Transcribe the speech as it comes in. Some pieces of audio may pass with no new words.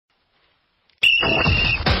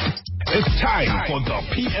It's time for the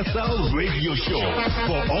PSL Radio Show.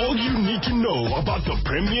 For all you need to know about the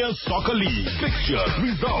Premier Soccer League, fixtures,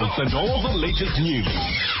 results, and all the latest news.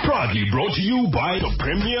 Proudly brought to you by the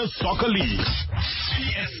Premier Soccer League.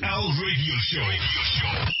 PSL Radio Show.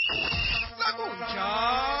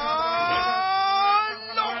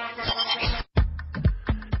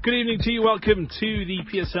 Good evening to you. Welcome to the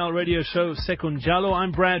PSL Radio Show, Second Jalo.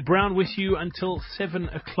 I'm Brad Brown with you until 7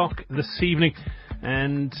 o'clock this evening.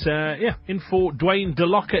 And, in for Dwayne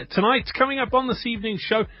DeLocca tonight. Coming up on this evening's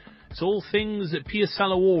show, it's all things at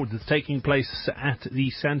PSL Awards that's taking place at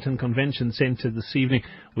the Sandton Convention Centre this evening.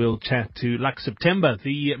 We'll chat to Lux September,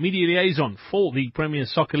 the media liaison for the Premier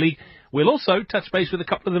Soccer League. We'll also touch base with a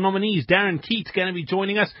couple of the nominees. Darren Keat's going to be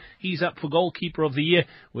joining us. He's up for Goalkeeper of the Year.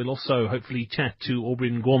 We'll also hopefully chat to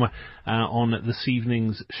Aubrey Ngoma on this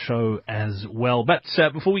evening's show as well. But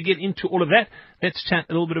before we get into all of that, let's chat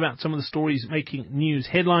a little bit about some of the stories making news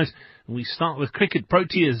headlines. We start with cricket.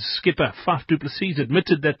 Proteas skipper Faf du Plessis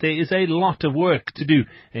admitted that there is a lot of work to do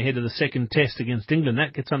ahead of the second test against England.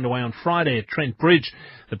 That gets underway on Friday at Trent Bridge.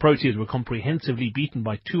 The Proteas were comprehensively beaten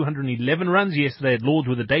by 211 runs yesterday at Lords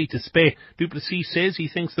with a day to spare. Du Plessis says he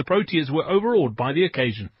thinks the Proteas were overawed by the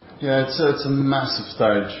occasion. Yeah, it's a massive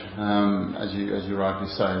stage, as you rightly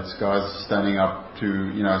say. It's guys standing up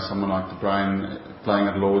to someone like De Bruyne playing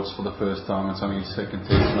at Lords for the first time. It's only his second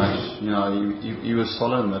test match. He was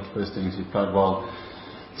solid in that first innings. He played well.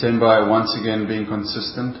 Temba once again being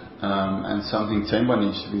consistent, and something Temba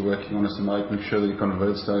needs to be working on is to making sure that he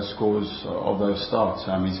converts those scores of those starts.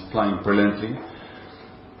 He's playing brilliantly,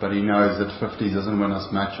 but he knows that 50s doesn't win us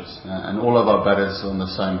matches, and all of our batters are on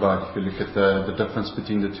the same boat. If you look at the difference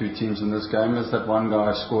between the two teams in this game is that one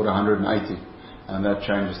guy scored 180, and that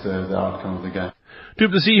changes the outcome of the game. Du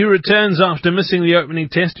Plessis, who returns after missing the opening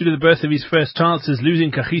test due to the birth of his first child, says losing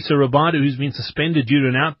Kagiso Rabada, who's been suspended due to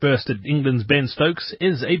an outburst at England's Ben Stokes,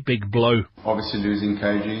 is a big blow. Obviously losing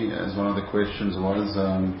KG, as one of the questions was,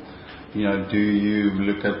 do you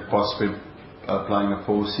look at possibly playing a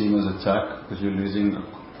four-seamers attack because you're losing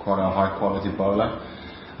quite a high-quality bowler?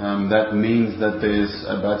 That means that there's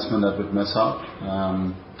a batsman that would miss out.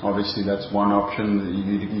 Obviously that's one option.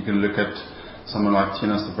 You can look at someone like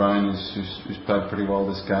Tinas De Bruyne who's played pretty well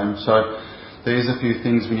this game. So there's a few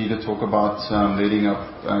things we need to talk about leading up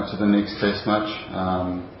to the next test match.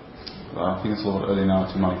 I think it's a little early now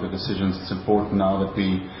to make the decisions. It's important now that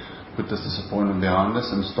we put this disappointment behind us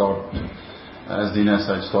and start, as Dino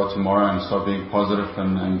said, start tomorrow and start being positive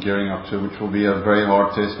and gearing up to which will be a very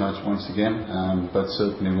hard test match once again, but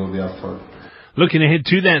certainly we'll be up for it. Looking ahead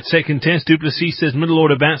to that second test, Du Plessis says middle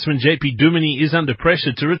order batsman JP Duminy is under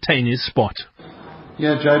pressure to retain his spot.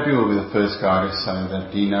 Yeah, JP will be the first guy to say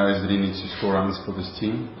that he knows that he needs to score runs for this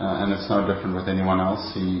team, and it's no different with anyone else.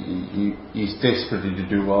 He's desperate to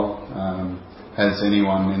do well, as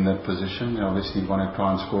anyone in that position. Obviously you want to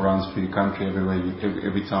try and score runs for your country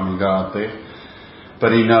every time you go out there.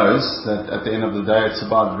 But he knows that at the end of the day it's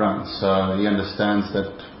about runs, so he understands that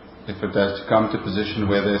if it has to come to a position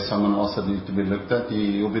where there's someone else that needs to be looked at,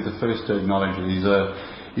 he'll be the first to acknowledge it.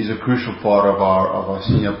 He's a crucial part of our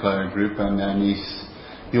senior player group, and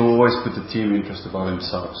he'll always put the team interest above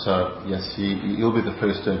himself. So yes, he'll be the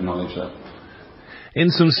first to acknowledge that. In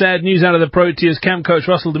some sad news out of the Proteas, camp coach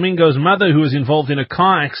Russell Domingo's mother, who was involved in a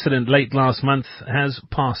car accident late last month, has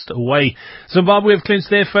passed away. Zimbabwe have clinched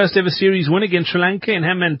their first ever series win against Sri Lanka in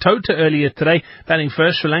Hambantota earlier today. Batting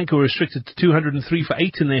first, Sri Lanka were restricted to 203 for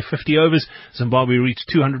 8 in their 50 overs. Zimbabwe reached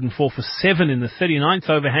 204 for 7 in the 39th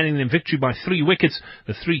over, handing them victory by 3 wickets.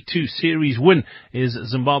 The 3-2 series win is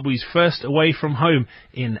Zimbabwe's first away from home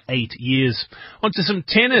in 8 years. On to some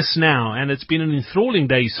tennis now, and it's been an enthralling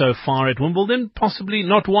day so far at Wimbledon. Possibly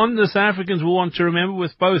not one the South Africans will want to remember,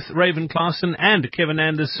 with both Raven Klaasen and Kevin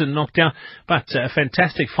Anderson knocked out, but a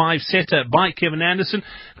fantastic 5-setter by Kevin Anderson.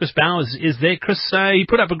 Chris Bowers is there. Chris, he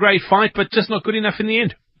put up a great fight, but just not good enough in the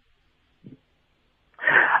end.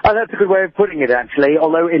 Oh, that's a good way of putting it, actually.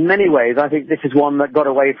 Although in many ways, I think this is one that got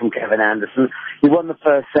away from Kevin Anderson. He won the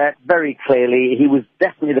first set very clearly. He was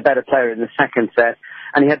definitely the better player in the second set,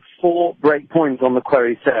 and he had 4 break points on the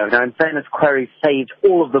Querrey serve. Now, in fairness, Querrey saved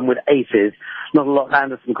all of them with aces. Not a lot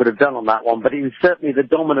Anderson could have done on that one, but he was certainly the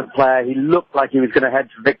dominant player. He looked like he was going to head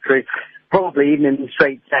for victory, probably even in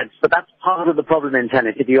straight sets. But that's part of the problem in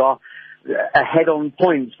tennis. If you are ahead on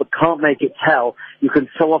points but can't make it tell, you can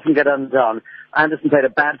so often get undone. Anderson played a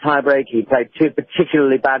bad tiebreak. He played 2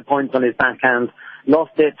 particularly bad points on his backhand,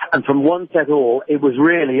 lost it, and from one set all, it was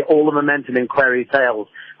really all the momentum in Querrey's sails.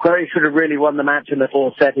 Querrey should have really won the match in the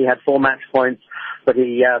 4th set. He had 4 match points, but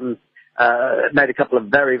he made a couple of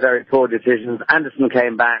very, very poor decisions. Anderson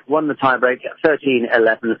came back, won the tiebreak at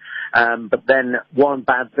 13-11, but then one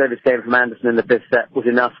bad service game from Anderson in the fifth set was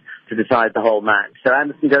enough to decide the whole match. So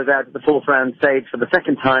Anderson goes out to the fourth round stage for the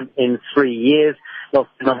second time in 3 years. Lost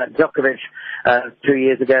to Novak Djokovic 2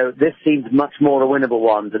 years ago. This seemed much more a winnable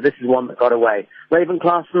one, but this is one that got away. Raven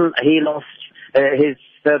Klaasen, he lost his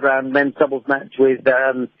third round men's doubles match with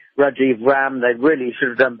Rajiv Ram. They really should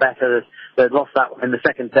have done better. They lost that one in the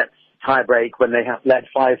second set tiebreak when they led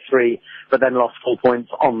 5-3, but then lost 4 points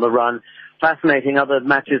on the run. Fascinating other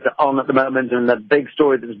matches on at the moment, and the big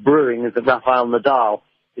story that's brewing is that Rafael Nadal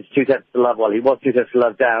is 2 sets to love. Well, he was 2 sets to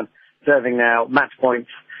love down, serving now match points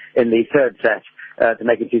in the third set to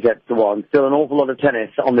make it 2 sets to 1. Still an awful lot of tennis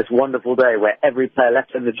on this wonderful day where every player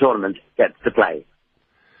left in the tournament gets to play.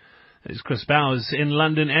 There's Chris Bowers in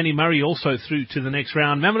London. Andy Murray also through to the next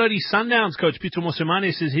round. Mamelodi Sundowns coach Peter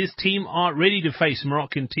Mosimane says his team are ready to face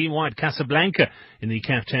Moroccan team Wydad Casablanca in the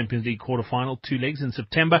CAF Champions League quarter-final, 2 legs in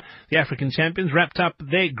September. The African champions wrapped up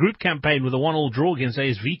their group campaign with a 1-1 draw against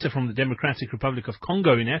AS Vita from the Democratic Republic of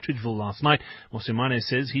Congo in Atteridgeville last night. Mosimane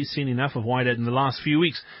says he's seen enough of Wydad in the last few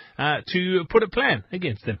weeks to put a plan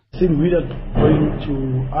against them. I've seen Wydad going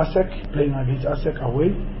to ASEC, playing against ASEC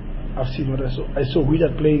away. I've seen what I saw. I saw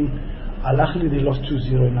Wydad playing Al Ahly. They lost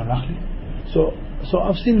 2-0 in Al Ahly. So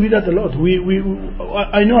I've seen Wydad a lot.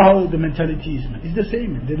 I know how the mentality is. It's the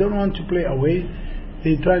same. They don't want to play away.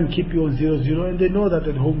 They try and keep you on 0-0, and they know that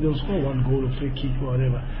at home they'll score 1 goal or 3 kick or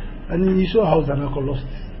whatever. And then you saw how Zanaco lost.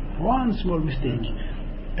 One small mistake,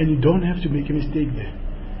 and you don't have to make a mistake there.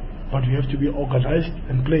 But you have to be organized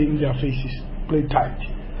and play in their faces, play tight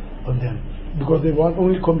on them, because they want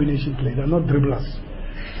only combination play. They're not dribblers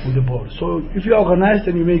with the ball. So if you're organized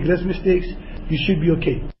and you make less mistakes, you should be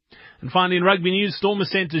okay. And finally, in rugby news, Stormers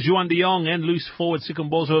centre Juan de Jong and loose forward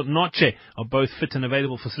Sikombozo Noche are both fit and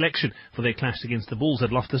available for selection for their clash against the Bulls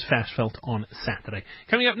at Loftus Versfeld on Saturday.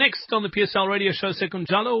 Coming up next on the PSL radio show Second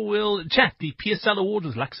Jalo, we'll chat the PSL Awards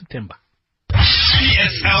with Lux September.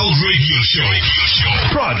 PSL Radio Show.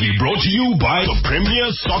 Proudly brought to you by the Premier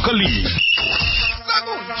Soccer League.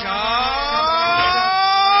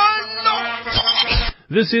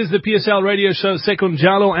 This is the PSL radio show Second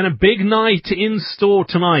Jalo, and a big night in store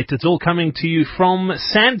tonight. It's all coming to you from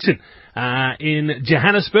Sandton in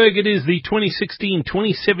Johannesburg. It is the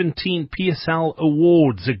 2016-2017 PSL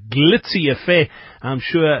Awards, a glitzy affair. I'm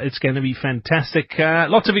sure it's going to be fantastic.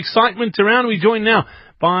 Lots of excitement around. We're joined now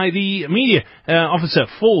by the media officer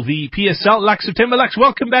for the PSL, Lux September. Lux,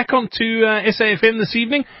 welcome back onto SAFM this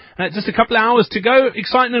evening. Just a couple of hours to go.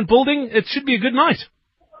 Excitement building. It should be a good night.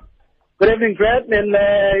 Good evening, Brett. And,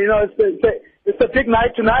 it's a big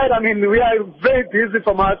night tonight. I mean, we are very busy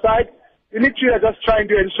from our side. We literally are just trying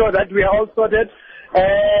to ensure that we are all sorted.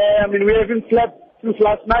 We haven't slept since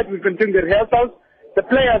last night. We've been doing the rehearsals. The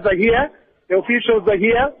players are here. The officials are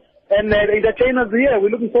here. And the entertainers are here.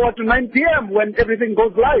 We're looking forward to 9 p.m. when everything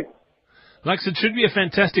goes live. Lux, it should be a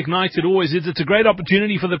fantastic night. It always is. It's a great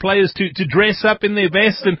opportunity for the players to dress up in their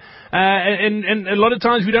best, and a lot of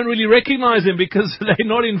times we don't really recognize them because they're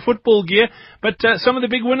not in football gear. But some of the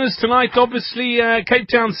big winners tonight, obviously Cape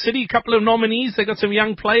Town City, a couple of nominees. They got some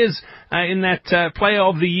young players in that Player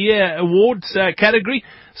of the Year awards category.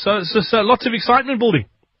 So lots of excitement building.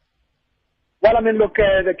 Well, look,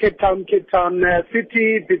 the Cape Town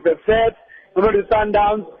City, beat the Feds, Mamelodi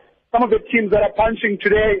Sundowns. Some of the teams that are punching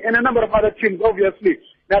today, and a number of other teams, obviously,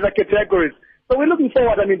 in other categories. So we're looking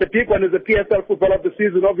forward. The big one is the PSL Football of the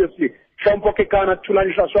Season, obviously. Shompo Kekana,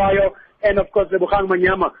 Tulani Shashwayo, and, of course, Lebogang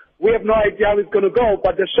Manyama. We have no idea how it's going to go,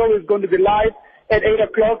 but the show is going to be live at 8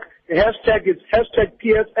 o'clock. The hashtag is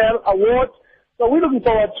 #PSL Awards. So we're looking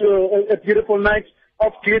forward to a beautiful night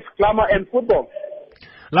of glitz, glamour, and football.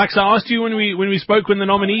 Lux, I asked you when we spoke when the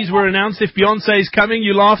nominees were announced if Beyonce is coming.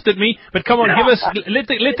 You laughed at me, but come on, give us let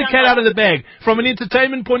the cat out of the bag. From an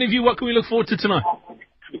entertainment point of view, what can we look forward to tonight?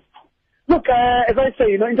 Look, as I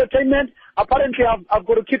say, entertainment. Apparently, I've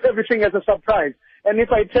got to keep everything as a surprise. And if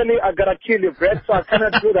I tell you, I've got to kill you, Brett. So I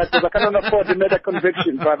cannot do that because I cannot afford to make a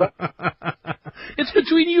conviction, brother. It's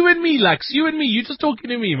between you and me, Lux. You and me. You're just talking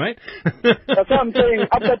to me, mate. That's what I'm saying.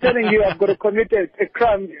 After telling you I've got to commit a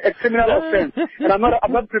crime, a criminal offense, and I'm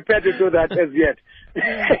not prepared to do that as yet.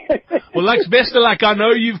 Well, Lux, best of luck. I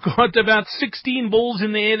know you've got about 16 balls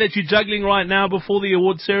in the air that you're juggling right now before the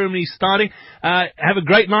award ceremony is starting. Have a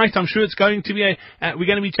great night. I'm sure it's going to be we're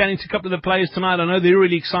going to be chatting to a couple of the players tonight. I know they're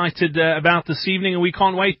really excited about this evening, and we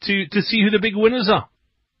can't wait to see who the big winners are.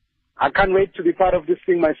 I can't wait to be part of this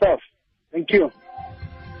thing myself. Thank you.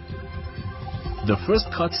 The first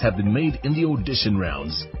cuts have been made in the audition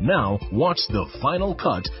rounds. Now, watch the final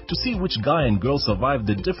cut to see which guy and girl survived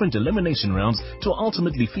the different elimination rounds to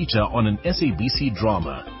ultimately feature on an SABC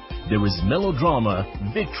drama. There is melodrama,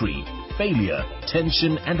 victory, failure,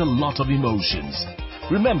 tension, and a lot of emotions.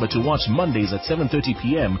 Remember to watch Mondays at 7:30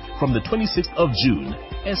 p.m. from the 26th of June.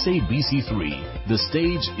 SABC3. The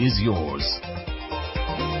stage is yours.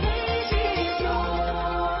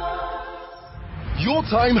 Your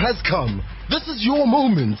time has come. This is your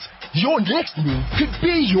moment. Your next move could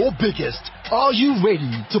be your biggest. Are you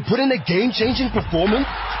ready to put in a game-changing performance?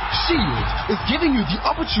 Shield is giving you the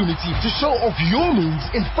opportunity to show off your moves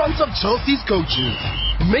in front of Chelsea's coaches.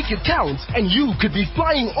 Make it count and you could be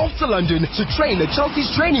flying off to London to train at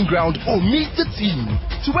Chelsea's training ground or meet the team.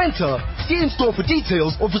 To enter, see in store for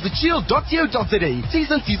details or visit shield.co.za.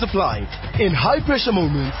 T's and C's apply. In high-pressure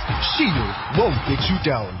moments, Shield won't let you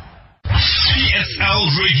down. PSL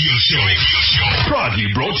Radio Show. Proudly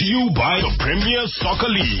brought to you by the Premier Soccer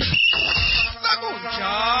League.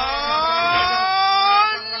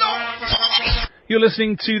 You're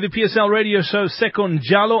listening to the PSL Radio Show Second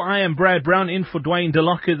Jalo. I am Brad Brown in for Dwayne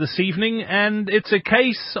DeLocca this evening, and it's a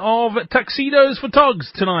case of tuxedos for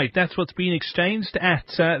togs tonight. That's what's being exchanged at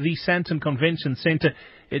the Sandton Convention Centre.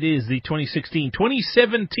 It is the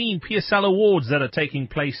 2016-2017 PSL Awards that are taking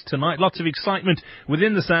place tonight. Lots of excitement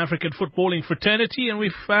within the South African footballing fraternity, and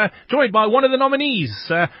we've joined by one of the nominees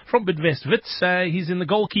from Bidvest Wits. He's in the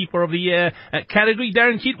Goalkeeper of the Year category.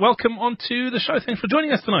 Darren Keat, welcome onto the show. Thanks for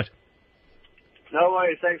joining us tonight. No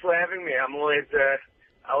worries. Thanks for having me. I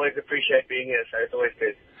always appreciate being here, so it's always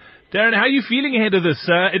good. Darren, how are you feeling ahead of this?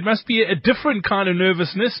 It must be a different kind of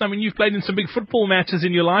nervousness. I meame, you've played in some big football matches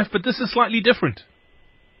in your life, but this is slightly different.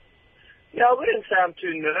 Yeah, I wouldn't say I'm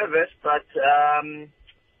too nervous, but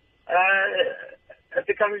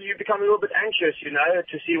you become a little bit anxious, you know,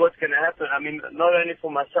 to see what's going to happen. I mean, not only for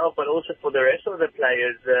myself, but also for the rest of the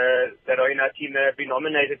players that are in our team that have been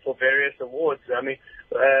nominated for various awards. I mean,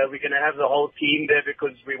 we're going to have the whole team there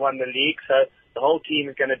because we won the league, so the whole team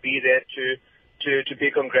is going to be there to be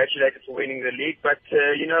congratulated for winning the league. But,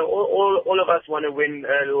 you know, all of us want to win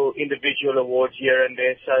little individual awards here and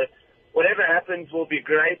there, so whatever happens will be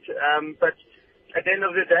great, but at the end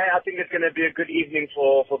of the day, I think it's going to be a good evening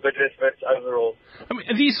for Bidvest Wits overall. I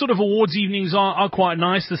mean, these sort of awards evenings are quite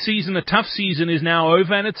nice. The season, the tough season, is now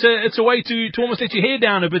over, and it's a way to almost let your hair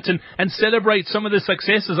down a bit and celebrate some of the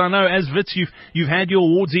successes. I know as Wits you've had your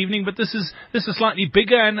awards evening, but this is slightly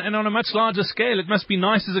bigger and on a much larger scale. It must be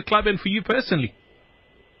nice as a club and for you personally.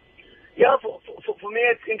 Yeah, for me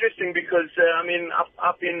it's interesting because I mean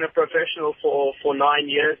I've been a professional for 9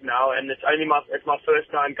 years now, and it's my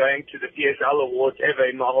first time going to the PSL Awards ever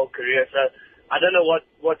in my whole career. So I don't know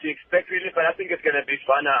what to expect really, but I think it's going to be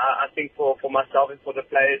fun. I think for myself and for the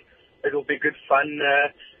players it will be good fun.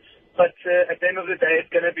 But at the end of the day,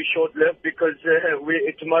 it's going to be short-lived because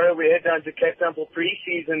tomorrow we head down to Cape Town for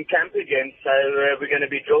pre-season camp again. So we're going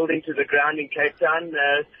to be drilled into the ground in Cape Town.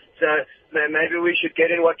 So maybe we should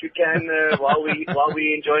get in what we can while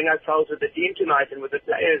we're enjoying ourselves with the team tonight and with the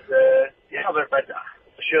players. But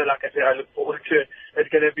for sure, like I said, I look forward to it. It's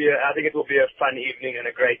going to be. I think it will be a fun evening and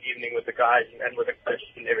a great evening with the guys and with the coaches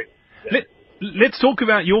and everything. Let's talk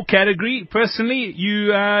about your category. Personally,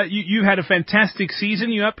 you had a fantastic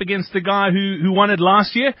season. You're up against the guy who won it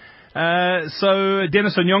last year. So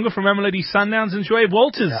Dennis Onyonga from Mamelodi Sundowns and Shoaib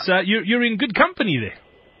Walters. Yeah. You're in good company there.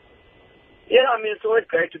 Yeah, I mean, it's always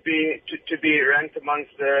great to be ranked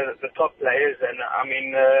amongst the top players, and I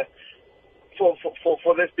mean, for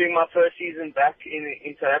this being my first season back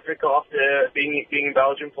in South Africa after being in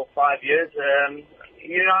Belgium for 5 years,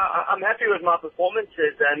 you know, I'm happy with my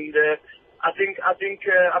performances, and I think I've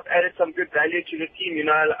added some good value to the team. You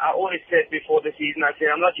know, I always said before the season, I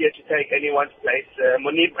said I'm not here to take anyone's place.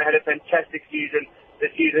 Monique had a fantastic season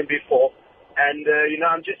the season before. And, you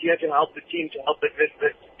know, I'm just here to help the team, to help it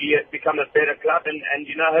become a better club. And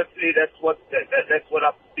you know, hopefully that's what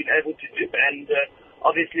I've been able to do. And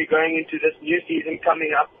obviously going into this new season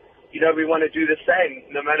coming up, you know, we want to do the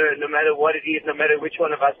same. No matter what it is, no matter which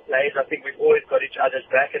one of us plays, I think we've always got each other's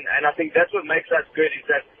back. And I think that's what makes us good, is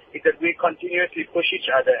that we continuously push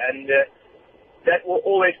each other. And that will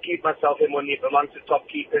always keep myself and Monique amongst the top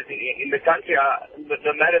keepers in the country.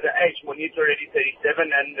 No matter the age, Monique's already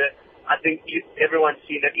 37, and I think everyone's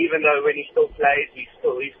seen that even though when he still plays, he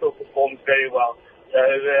still performs very well. So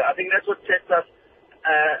I think that's what sets us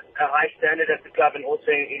a high standard at the club, and also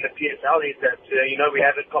in the PSL, is that, you know, we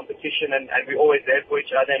have a competition and we're always there for each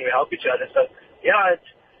other and we help each other. So, yeah,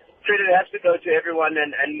 credit has to go to everyone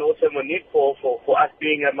and also Munib for us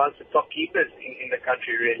being amongst the top keepers in the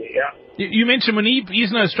country, really, yeah. You mentioned Munib.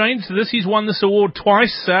 He's no stranger to this. He's won this award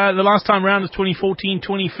twice. The last time round was 2014,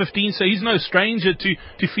 2015, so he's no stranger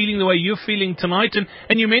to feeling the way you're feeling tonight.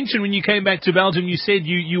 And you mentioned when you came back to Belgium, you said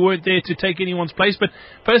you weren't there to take anyone's place, but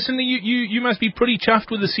personally, you must be pretty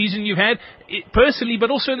chuffed with the season you've had, personally,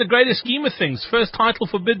 but also in the greater scheme of things. First title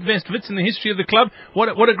for Bidvest Wits in the history of the club.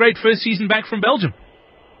 What a great first season back from Belgium.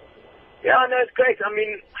 Yeah, no, it's great. I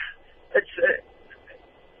mean,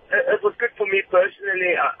 it was good for me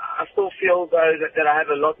personally. I still feel though that I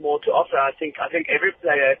have a lot more to offer. I think every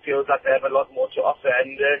player feels like they have a lot more to offer,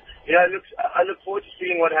 and I look forward to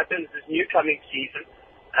seeing what happens this new coming season.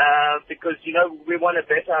 Because we want to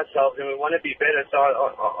better ourselves and we want to be better. So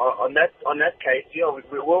on that case, we always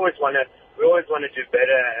want to do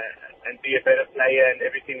better and be a better player and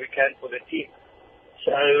everything we can for the team.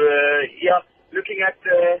 So looking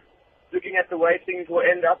at the way things will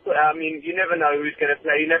end up, I mean, you never know who's going to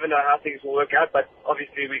play. You never know how things will work out. But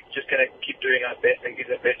obviously, we're just going to keep doing our best and give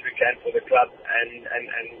the best we can for the club and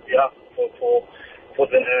for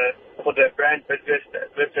the brand, but just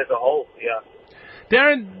as a whole. Yeah.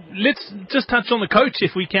 Darren, let's just touch on the coach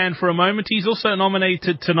if we can for a moment. He's also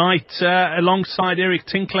nominated tonight alongside Eric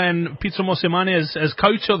Tinkler and Pitso Mosemane as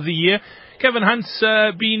Coach of the Year. Kevin Hunt's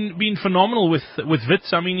been phenomenal with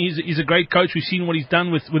Wits. I mean, he's a great coach. We've seen what he's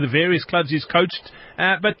done with the various clubs he's coached.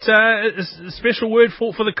 But a special word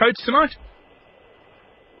for the coach tonight?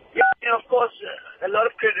 Yeah, of course, a lot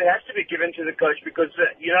of credit has to be given to the coach because,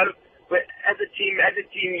 as a team,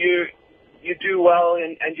 you do well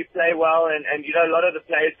and you play well and a lot of the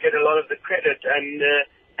players get a lot of the credit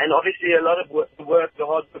and obviously a lot of the work, the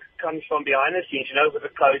hard work comes from behind the scenes, with the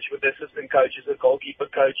coach, with the assistant coaches, the goalkeeper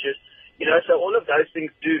coaches, so all of those things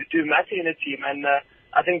do matter in a team and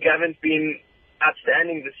I think Gavin's been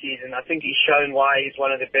outstanding this season. I think he's shown why he's one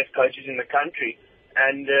of the best coaches in the country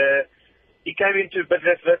and he came into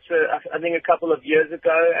Bidvest Wits I think a couple of years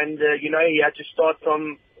ago and he had to start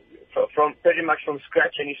from pretty much from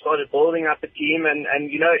scratch and he started building up a team and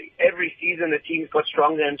every season the team's got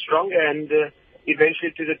stronger and stronger and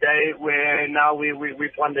eventually to the day where now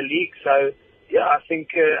we've won the league. So yeah, I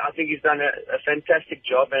think he's done a fantastic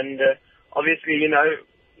job and obviously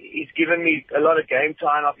he's given me a lot of game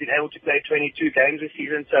time. I've been able to play 22 games this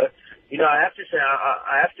season, so I have to say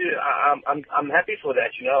I'm happy for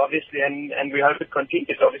that, obviously, and we hope it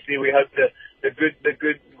continues. Obviously, we hope the good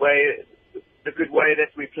way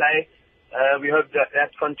that we play, we hope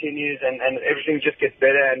that continues and everything just gets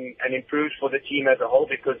better and improves for the team as a whole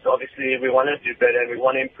because obviously we want to do better and we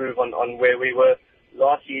want to improve on where we were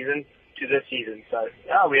last season to this season. So,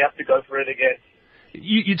 yeah, we have to go for it again.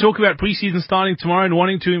 You talk about pre-season starting tomorrow and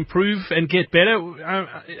wanting to improve and get better.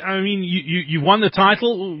 I mean, you won the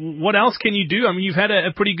title. What else can you do? I mean, you've had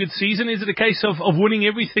a pretty good season. Is it a case of winning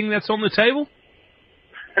everything that's on the table?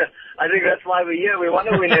 I think that's why we're here. We want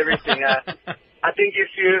to win everything. I think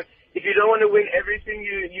if you don't want to win everything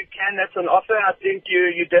you can that's on offer, I think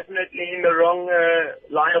you're definitely in the wrong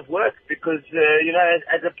line of work because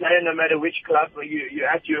as a player, no matter which club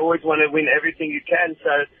you always want to win everything you can.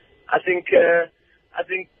 So I think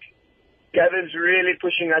Gavin's really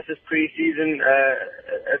pushing us this pre-season.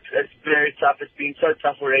 It's very tough. It's been so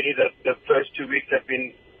tough already. The first 2 weeks have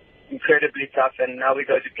been incredibly tough, and now we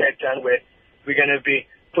go to Cape Town where we're going to be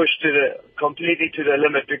pushed completely to the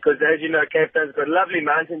limit because, as you know, Cape Town's got lovely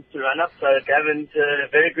mountains to run up. So Gavin's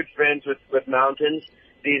very good friends with mountains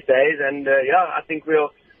these days, and I think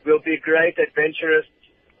we'll be great adventurers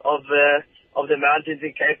of the mountains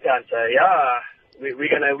in Cape Town. So we're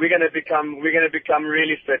gonna become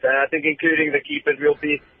really fit, and I think including the keepers, we'll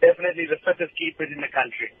be definitely the fittest keepers in the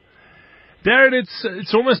country. Darren,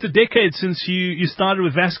 it's almost a decade since you started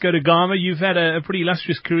with Vasco da Gama. You've had a pretty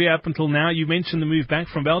illustrious career up until now. You mentioned the move back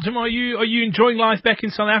from Belgium. Are you enjoying life back in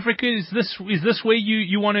South Africa? Is this where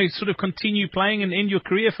you want to sort of continue playing and end your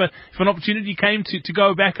career? If an opportunity came to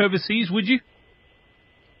go back overseas, would you?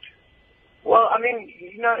 Well, I mean,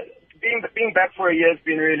 being back for a year has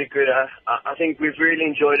been really good. I think we've really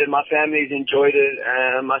enjoyed it. My family's enjoyed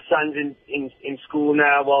it. My son's in school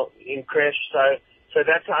now, in creche, so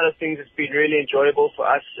that kind of things has been really enjoyable for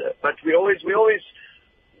us. But we always,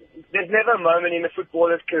 there's never a moment in a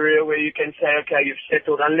footballer's career where you can say, okay, you've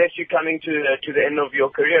settled, unless you're coming to the end of your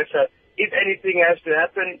career. So if anything has to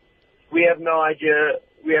happen, we have no idea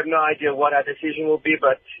what our decision will be.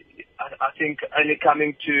 But I think only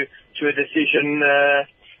coming to a decision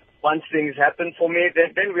once things happen for me,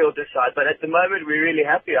 then we'll decide. But at the moment, we're really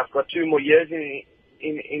happy. I've got 2 more years in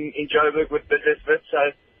Joburg with Bidvest Wits,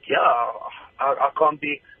 so yeah, I can't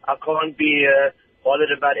be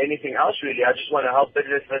bothered about anything else, really. I just want to help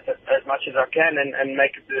Bidvest as much as I can and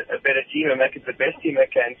make it a better team and make it the best team I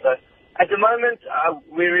can. So at the moment,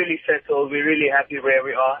 we're really settled. We're really happy where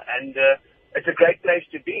we are, and it's a great place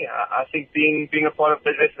to be. I think being a part of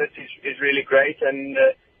Bidvest is really great, and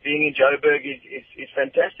being in Joburg is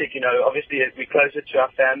fantastic. You know, obviously we're closer to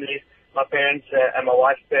our families. My parents and my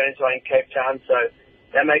wife's parents are in Cape Town, so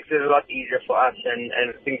that makes it a lot easier for us and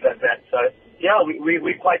things like that. So yeah,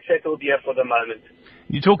 we're quite settled here for the moment.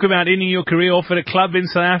 You talk about ending your career off at a club in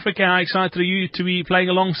South Africa. How excited are you to be playing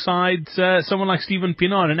alongside someone like Steven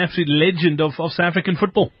Pienaar, an absolute legend of South African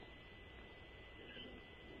football?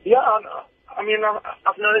 Yeah, I mean,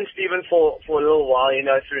 I've known Steven for a little while, you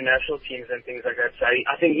know, through national teams and things like that. So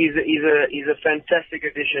I think he's a fantastic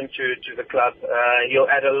addition to the club.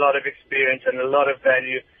 He'll add a lot of experience and a lot of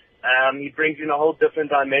value. He brings in a whole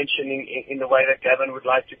different dimension in the way that Gavin would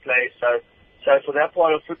like to play. So for that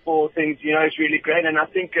part of football things, you know, it's really great. And I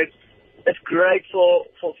think it's great for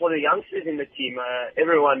the youngsters in the team.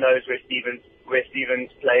 Everyone knows where Steven's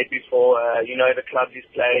played before. You know, the clubs he's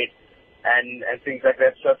played and things like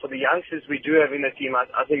that. So for the youngsters we do have in the team, I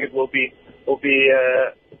think it will be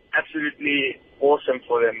absolutely awesome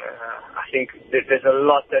for them. I think there's a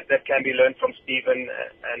lot that can be learned from Steven,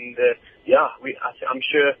 and I'm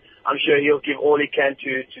sure he'll give all he can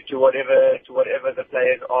to whatever the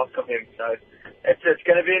players ask of him. So it's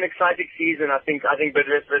going to be an exciting season. I think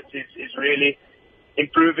Bidvest is really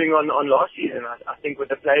improving on last season. I think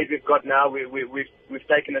with the players we've got now, we've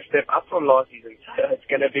taken a step up from last season. So it's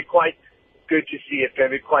going to be quite good to see. It's going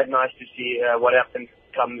to be quite nice to see what happens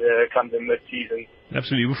come the mid-season.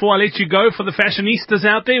 Absolutely. Before I let you go, for the fashionistas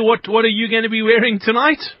out there, what are you going to be wearing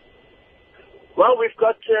tonight? Well, we've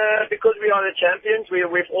got because we are the champions.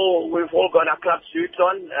 We've all got our club suits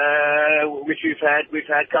on, which we've had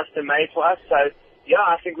custom made for us. So yeah,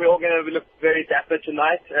 I think we're all going to look very dapper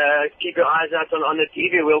tonight. Keep your eyes out on the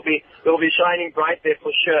TV. We'll be shining bright there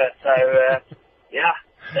for sure. So yeah,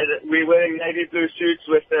 we're wearing navy blue suits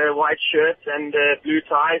with white shirts and blue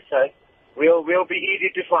ties. So we'll be easy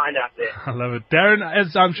to find out there. I love it. Darren,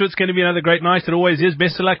 as I'm sure it's going to be another great night. It always is.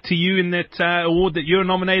 Best of luck to you in that award that you're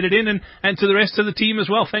nominated in, and to the rest of the team as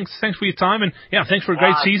well. Thanks for your time, and yeah, thanks for a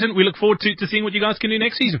great season. We look forward to seeing what you guys can do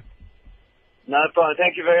next season. No problem.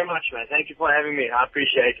 Thank you very much, man. Thank you for having me. I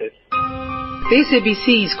appreciate it. The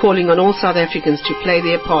SABC is calling on all South Africans to play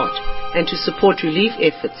their part and to support relief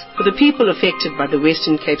efforts for the people affected by the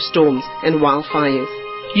Western Cape storms and wildfires.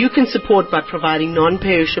 You can support by providing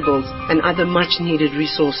non-perishables and other much-needed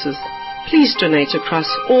resources. Please donate across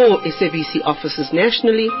all SABC offices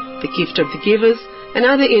nationally, the Gift of the Givers, and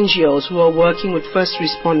other NGOs who are working with first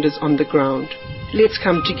responders on the ground. Let's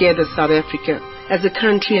come together, South Africa, as a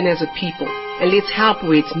country and as a people, and let's help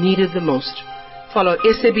where it's needed the most. Follow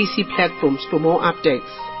SABC platforms for more updates.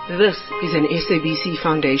 This is an SABC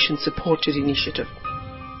Foundation-supported initiative.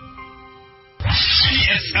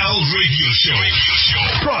 PSL Radio Show.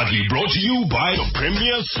 Proudly brought to you by the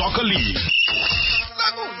Premier Soccer League.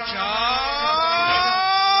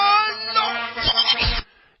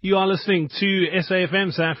 You are listening to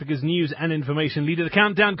SAFM, South Africa's news and information leader. The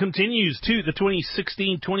countdown continues to the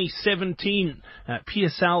 2016-2017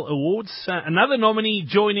 PSL Awards. Another nominee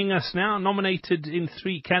joining us now, nominated in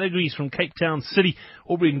 3 categories from Cape Town City,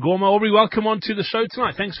 Aubrey Ngoma. Aubrey, welcome on to the show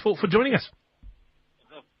tonight. Thanks for joining us.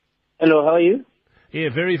 Hello, how are you? Yeah,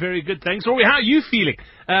 very, very good. Thanks. Aubrey, how are you feeling?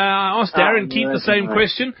 I asked Darren Keith the same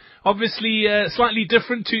question. Obviously, slightly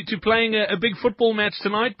different to playing a big football match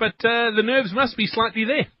tonight, but the nerves must be slightly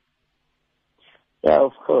there. Yeah,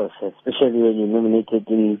 of course, especially when you're nominated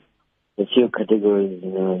in a few categories,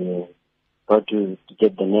 you know, you got to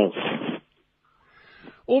get the nerves.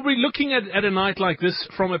 Aubrey, looking at a night like this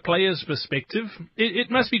from a player's perspective,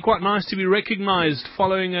 it must be quite nice to be recognised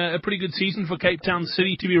following a pretty good season for Cape Town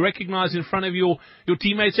City, to be recognised in front of your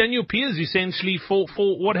teammates and your peers, essentially, for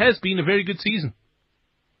what has been a very good season.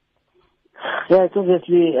 Yeah, it's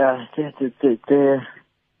obviously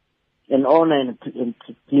an honour and a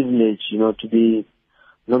privilege, you know, to be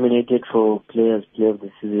nominated for Player of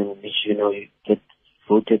the Season, which, you know, you get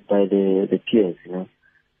voted by the peers, you know. I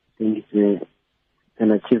think it's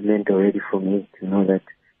an achievement already for me to know that.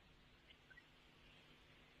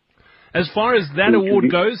 As far as that award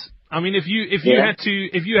goes, I mean, if you had to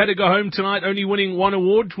go home tonight only winning one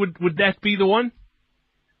award, would that be the one?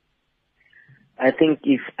 I think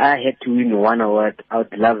if I had to win one award, I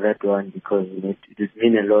would love that one, because it would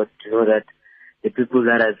mean a lot to know that the people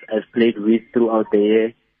that I've played with throughout the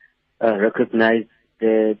year recognize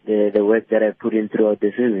the work that I put in throughout the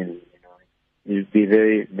season. You know, it would be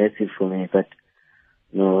very massive for me, but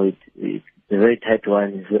you know, it's a very tight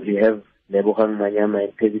one. You Lebogang Manyama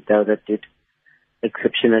and Pezzi Tau that did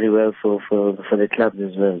exceptionally well for the clubs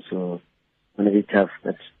as well. So it's going to be tough.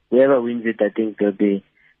 But whoever wins it, I think they'll be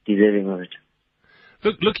deserving of it.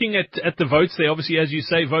 Look, looking at the votes, they obviously, as you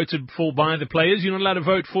say, voted for by the players. You're not allowed to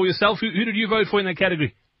vote for yourself. Who did you vote for in that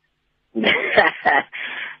category?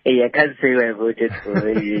 Hey, I can't say who I voted for.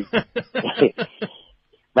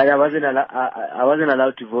 But I wasn't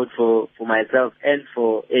allowed to vote for myself and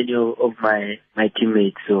for any of my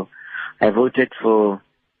teammates. So I voted for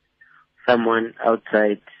someone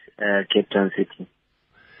outside Cape Town City.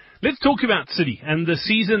 Let's talk about City and the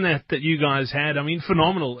season that you guys had. I mean,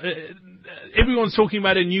 phenomenal. Everyone's talking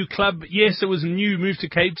about a new club. Yes, it was a new move to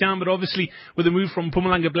Cape Town, but obviously with the move from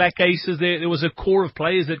Mpumalanga Black Aces, there was a core of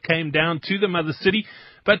players that came down to the mother city.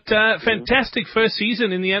 But fantastic first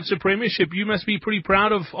season in the Absa Premiership. You must be pretty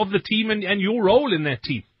proud of the team and your role in that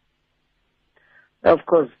team. Of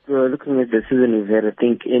course, looking at the season we've had, I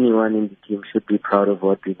think anyone in the team should be proud of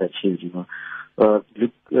what we've achieved.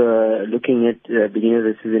 Looking at the beginning of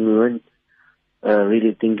the season, we weren't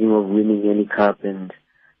really thinking of winning any cup and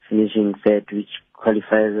finishing third, which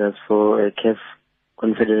qualifies us for a CAF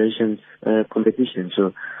Confederations competition.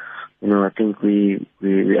 So, I think we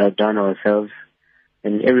outdone ourselves,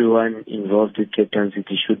 and everyone involved with Cape Town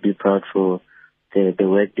City should be proud for the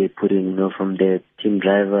work they put in. From the team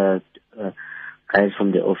driver, guys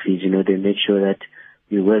from the office. They made sure that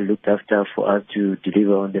we were looked after for us to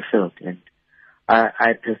deliver on the field. And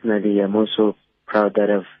I personally am also proud that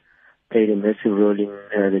I've played a massive role in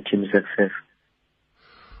the team's success.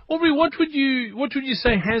 Aubrey, what would you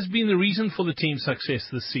say has been the reason for the team's success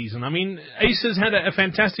this season? I mean, Aces had a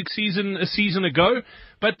fantastic season a season ago,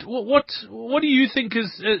 but what do you think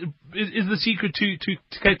is the secret to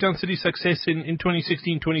Cape Town City's success in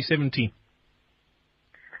 2016-2017?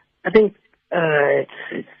 I think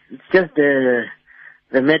it's just the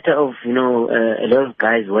matter of a lot of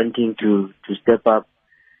guys wanting to step up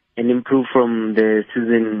and improve from the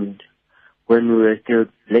season when we were still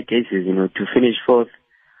Black Aces. To finish fourth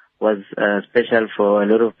was special for a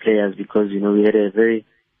lot of players because, we had a very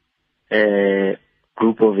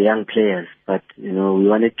group of young players, but, we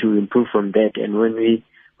wanted to improve from that. And when we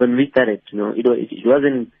started,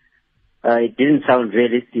 it didn't sound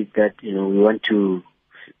realistic that, we want to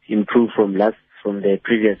improve from the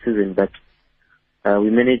previous season, but we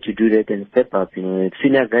managed to do that and step up.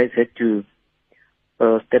 Senior guys had to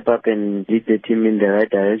step up and lead the team in the right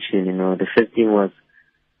direction. The first thing was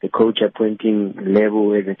the coach appointing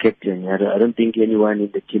Lebo as a captain. I don't think anyone in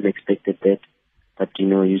the team expected that, but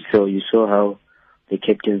you saw how the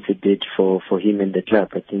captaincy did for him and the club.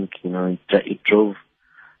 I think it drove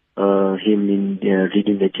him in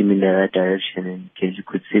leading the team in the right direction, and you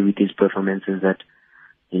could see with his performances that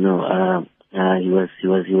he was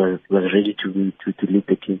ready to lead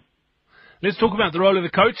the team. Let's talk about the role of the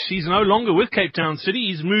coach. He's no longer with Cape Town City.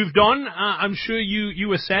 He's moved on. I'm sure you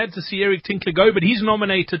were sad to see Eric Tinkler go, but he's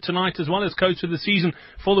nominated tonight as well as coach of the season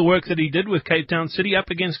for the work that he did with Cape Town City up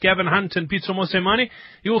against Gavin Hunt and Pitso Mosemane.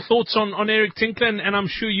 Your thoughts on Eric Tinkler, and I'm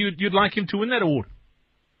sure you'd like him to win that award.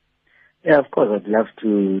 Yeah, of course. I'd love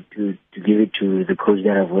to give it to the coach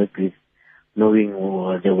that I've worked with, knowing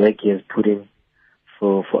the work he has put in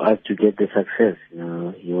for us to get the success.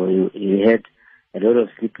 He had a lot of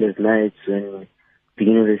sleepless nights when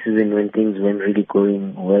beginning of the season when things weren't really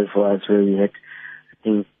going well for us, where we had, I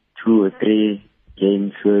think, 2 or 3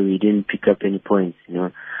 games where we didn't pick up any points,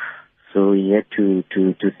 So we had to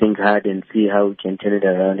think hard and see how we can turn it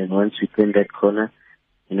around. And once we turned that corner,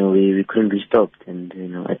 we couldn't be stopped. And,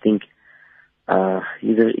 I think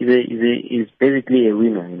he's basically a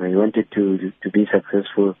winner. He wanted to be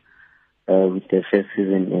successful with the first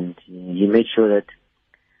season, and he made sure that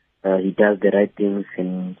he does the right things,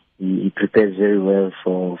 and he prepares very well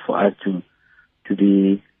for us to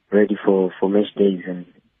be ready for match days. And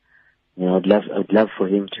I'd love for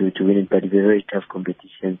him to win it, but it's a very tough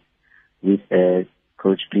competition with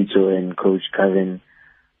Coach Pitso and Coach Kevin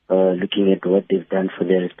looking at what they've done for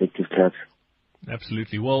their respective clubs.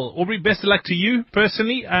 Absolutely. Well, Aubrey, best of luck to you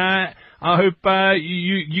personally. I hope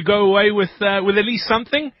you go away with at least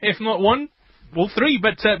something, if not one. Well, 3,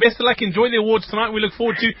 but best of luck. Enjoy the awards tonight. We look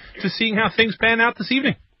forward to seeing how things pan out this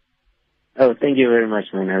evening. Oh, thank you very much,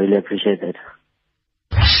 man. I really appreciate that.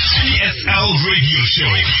 PSL Radio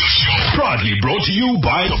Show. Proudly brought to you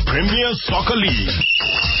by the Premier Soccer League.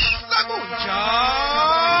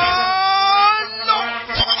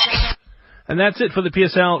 And that's it for the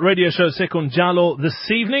PSL radio show Second Jalo this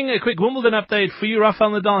evening. A quick Wimbledon update for you.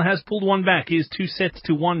 Rafael Nadal has pulled one back. He is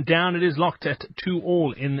 2-1 down. It is locked at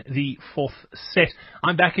 2-2 in the fourth set.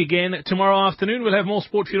 I'm back again tomorrow afternoon. We'll have more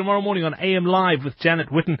sport for you tomorrow morning on AM Live with Janet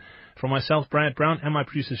Witten. From myself, Brad Brown, and my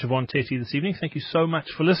producer Siobhan Teti this evening. Thank you so much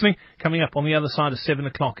for listening. Coming up on the other side of 7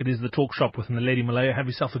 o'clock, it is the Talk Shop with Naledi Malaya. Have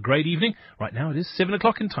yourself a great evening. Right now it is 7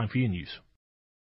 o'clock and time for your news.